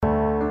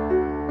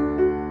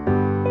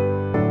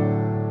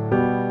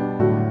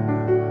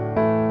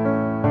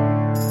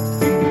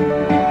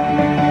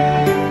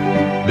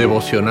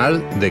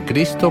Devocional de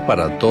Cristo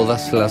para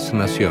todas las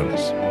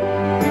naciones.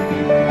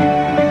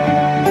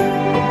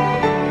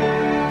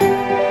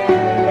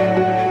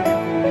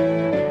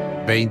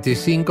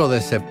 ...25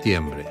 de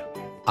septiembre...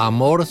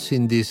 Amor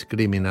sin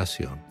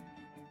discriminación.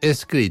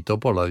 Escrito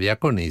por la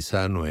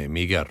diaconisa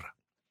Noemi Guerra.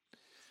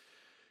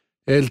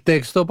 El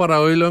texto para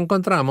hoy lo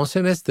encontramos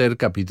en Esther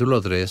capítulo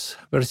 3,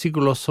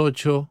 versículos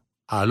 8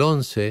 al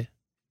 11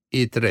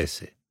 y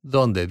 13,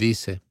 donde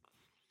dice: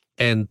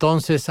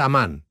 Entonces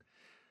Amán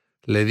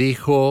le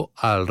dijo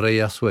al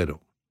rey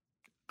Asuero: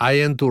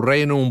 Hay en tu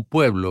reino un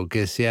pueblo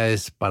que se ha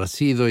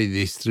esparcido y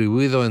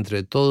distribuido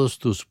entre todos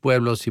tus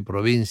pueblos y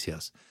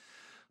provincias.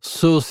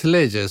 Sus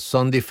leyes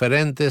son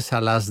diferentes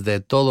a las de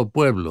todo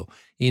pueblo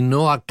y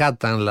no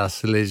acatan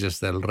las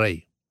leyes del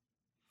rey.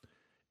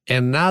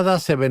 En nada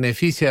se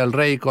beneficia el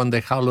rey con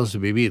dejarlos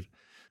vivir.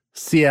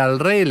 Si al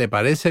rey le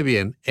parece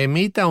bien,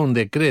 emita un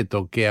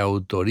decreto que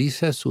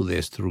autorice su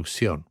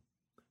destrucción.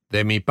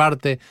 De mi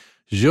parte,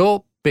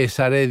 yo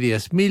pesaré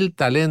 10,000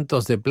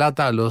 talentos de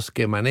plata a los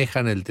que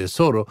manejan el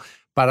tesoro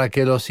para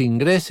que los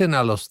ingresen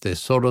a los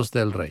tesoros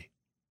del rey.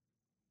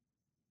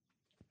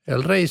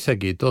 El rey se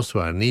quitó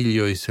su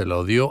anillo y se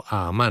lo dio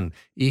a Amán,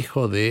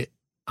 hijo de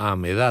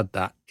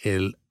Amedata,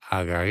 el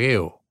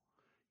agageo,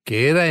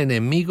 que era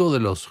enemigo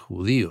de los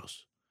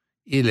judíos,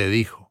 y le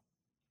dijo: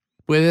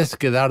 Puedes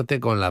quedarte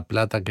con la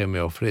plata que me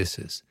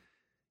ofreces,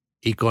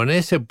 y con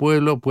ese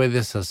pueblo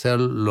puedes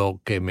hacer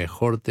lo que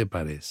mejor te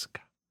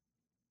parezca.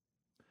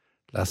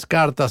 Las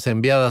cartas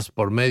enviadas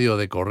por medio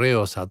de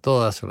correos a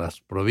todas las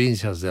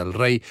provincias del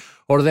rey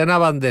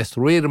ordenaban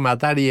destruir,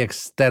 matar y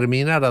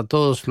exterminar a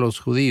todos los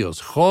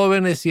judíos,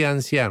 jóvenes y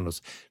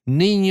ancianos,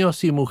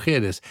 niños y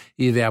mujeres,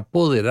 y de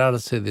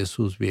apoderarse de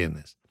sus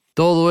bienes.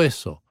 Todo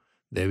eso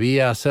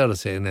debía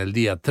hacerse en el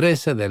día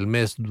 13 del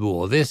mes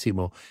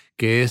 12º,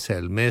 que es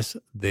el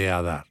mes de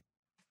Adar.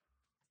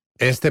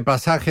 Este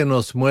pasaje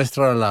nos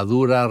muestra la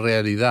dura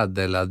realidad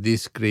de la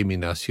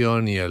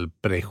discriminación y el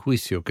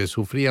prejuicio que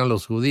sufrían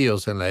los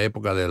judíos en la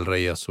época del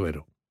rey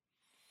Asuero.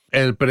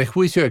 El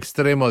prejuicio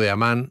extremo de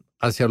Amán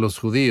hacia los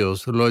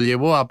judíos lo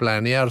llevó a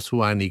planear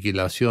su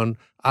aniquilación,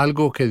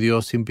 algo que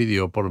Dios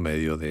impidió por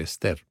medio de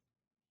Esther.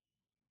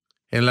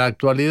 En la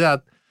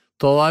actualidad,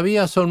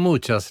 todavía son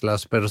muchas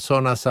las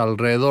personas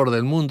alrededor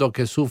del mundo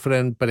que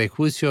sufren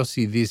prejuicios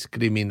y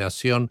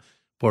discriminación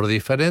por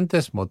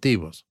diferentes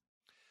motivos.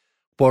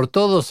 Por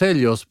todos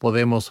ellos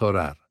podemos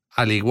orar,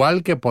 al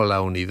igual que por la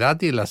unidad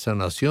y la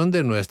sanación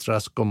de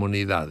nuestras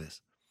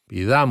comunidades.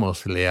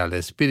 Pidámosle al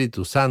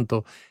Espíritu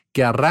Santo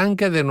que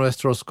arranque de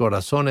nuestros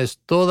corazones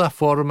toda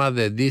forma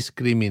de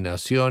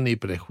discriminación y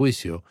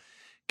prejuicio,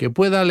 que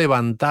pueda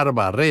levantar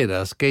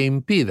barreras que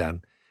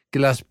impidan que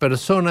las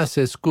personas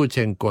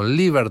escuchen con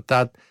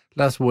libertad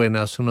las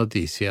buenas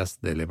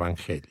noticias del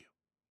Evangelio.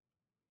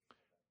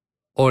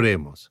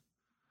 Oremos.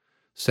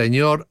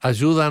 Señor,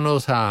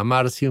 ayúdanos a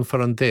amar sin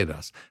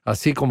fronteras,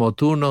 así como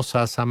tú nos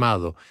has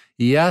amado,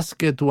 y haz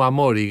que tu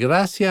amor y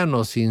gracia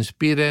nos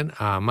inspiren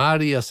a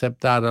amar y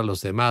aceptar a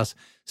los demás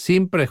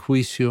sin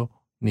prejuicio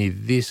ni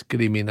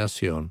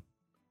discriminación.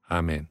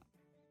 Amén.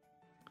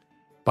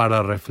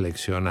 Para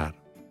reflexionar.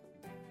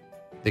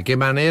 ¿De qué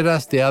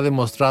maneras te ha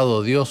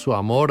demostrado Dios su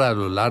amor a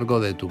lo largo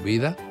de tu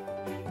vida?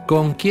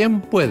 ¿Con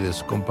quién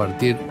puedes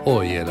compartir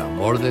hoy el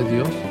amor de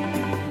Dios?